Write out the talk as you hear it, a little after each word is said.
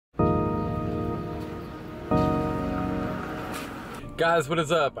Guys, what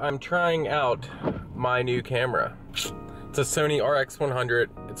is up? I'm trying out my new camera. It's a Sony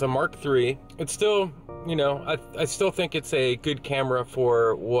RX100. It's a Mark III. It's still, you know, I still think it's a good camera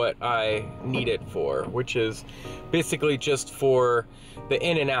for what I need it for, which is basically just for the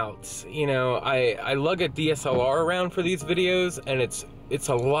in and outs. You know, I lug a DSLR around for these videos, and it's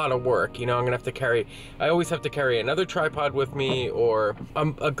a lot of work. You know, I'm gonna have to carry, I always have to carry another tripod with me, or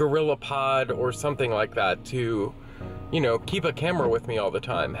a Gorilla Pod or something like that to, you know, keep a camera with me all the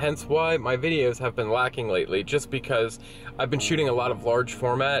time. Hence why my videos have been lacking lately, just because I've been shooting a lot of large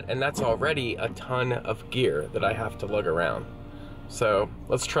format, and that's already a ton of gear that I have to lug around. So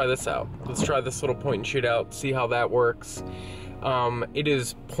let's try this out. Let's try this little point and shoot out, see how that works. It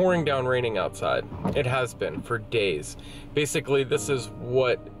is pouring down raining outside. It has been for days. Basically, this is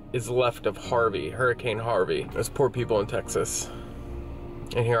what is left of Harvey, Hurricane Harvey. Those poor people in Texas.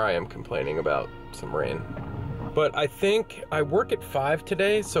 And here I am complaining about some rain. But I think I work at 5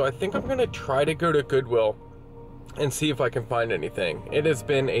 today, so I think I'm gonna try to go to Goodwill and see if I can find anything. It has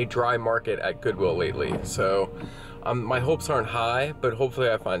been a dry market at Goodwill lately, so my hopes aren't high, but hopefully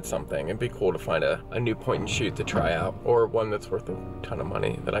I find something. It'd be cool to find a new point and shoot to try out, or one that's worth a ton of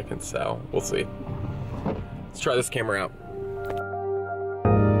money that I can sell. We'll see. Let's try this camera out.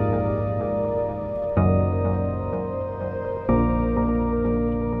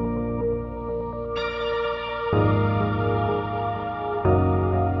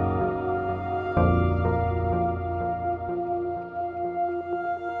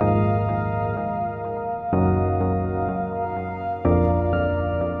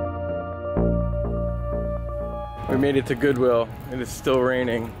 We made it to Goodwill. It is still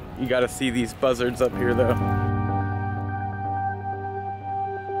raining. You gotta see these buzzards up here though.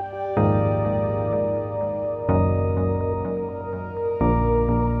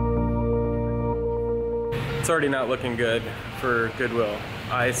 It's already not looking good for Goodwill.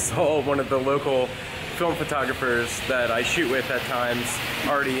 I saw one of the local film photographers that I shoot with at times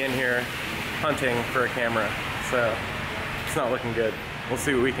already in here hunting for a camera. So it's not looking good. We'll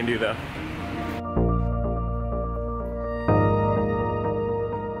see what we can do though.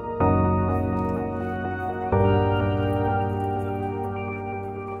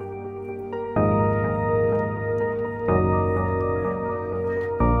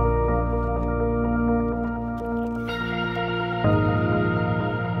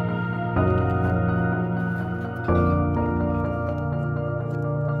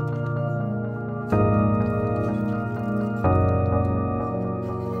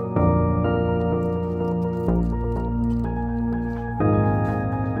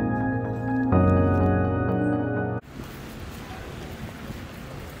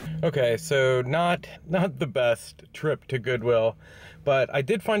 Okay, so not the best trip to Goodwill, but I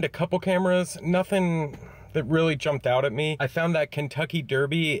did find a couple cameras, nothing that really jumped out at me. I found that Kentucky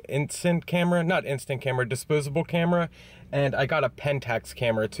Derby instant camera, not instant camera, disposable camera, and I got a Pentax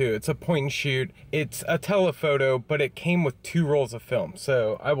camera too. It's a point and shoot. It's a telephoto, but it came with 2 rolls of film,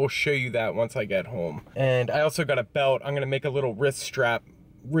 so I will show you that once I get home. And I also got a belt. I'm gonna make a little wrist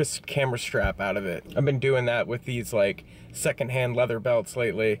camera strap out of it. I've been doing that with these like secondhand leather belts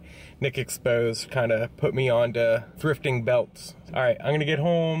lately. Nick Exposed kind of put me on to thrifting belts. All right, I'm gonna get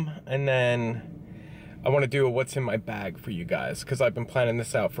home, and then I want to do a what's in my bag for you guys, because I've been planning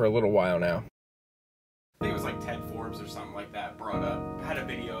this out for a little while now. I think it was like Ted Forbes or something like that brought up, had a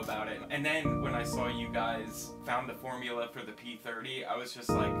video about it. And then when I saw you guys found the formula for the P30, I was just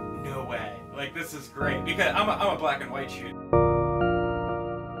like, no way. Like, this is great, because I'm a black and white shooter.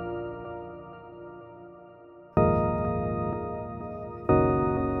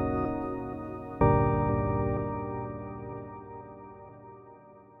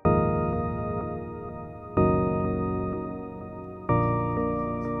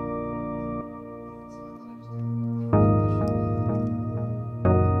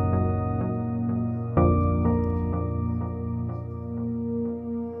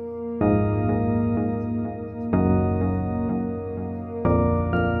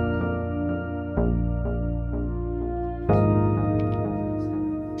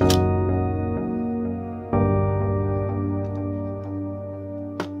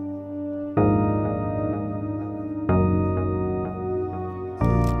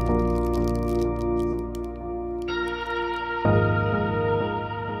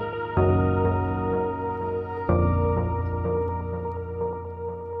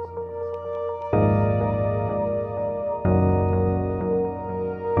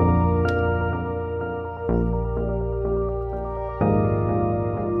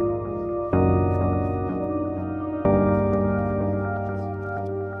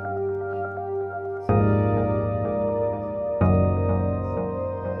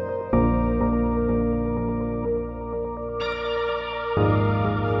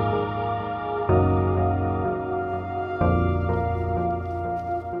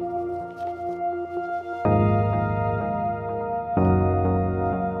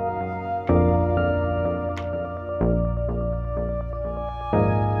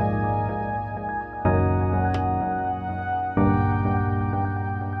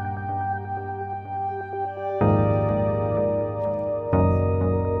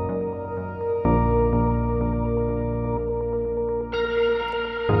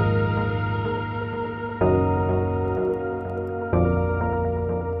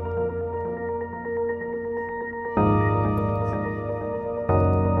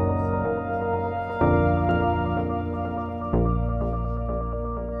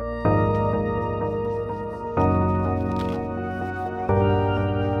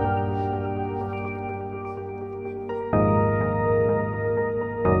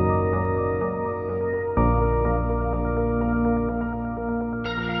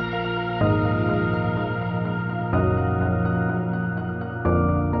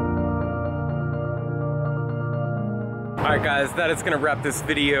 Alright guys, that is gonna wrap this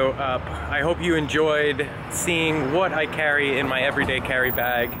video up. I hope you enjoyed seeing what I carry in my everyday carry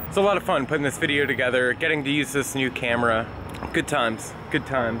bag. It's a lot of fun putting this video together, getting to use this new camera. Good times, good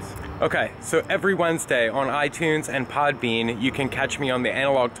times. Okay, so every Wednesday on iTunes and Podbean, you can catch me on the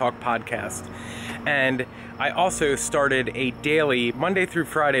Analog Talk podcast. And I also started a daily Monday through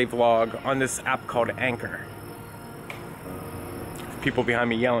Friday vlog on this app called Anchor. People behind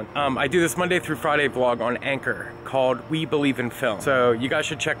me yelling. I do this Monday through Friday vlog on Anchor called We Believe in Film. So you guys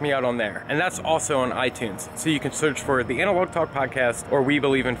should check me out on there. And that's also on iTunes. So you can search for the Analog Talk podcast or We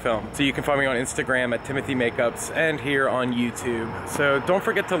Believe in Film. So you can find me on Instagram at timothy.makeups and here on YouTube. So don't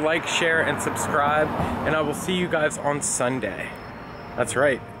forget to like, share, and subscribe. And I will see you guys on Sunday. That's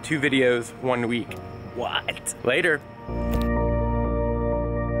right, 2 videos, 1 week. What? Later.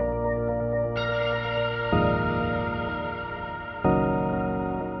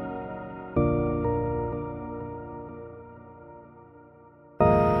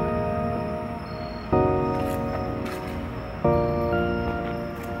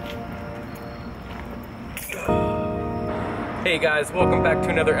 Hey guys, welcome back to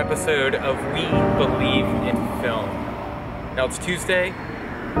another episode of We Believe in Film. Now it's Tuesday,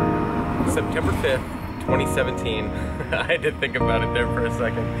 September 5th, 2017. I had to think about it there for a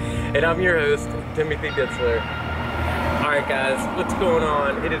second. And I'm your host, Timothy Ditzler. Alright guys, what's going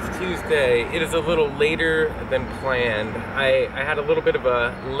on? It is Tuesday. It is a little later than planned. I had a little bit of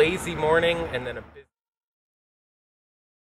a lazy morning and then a busy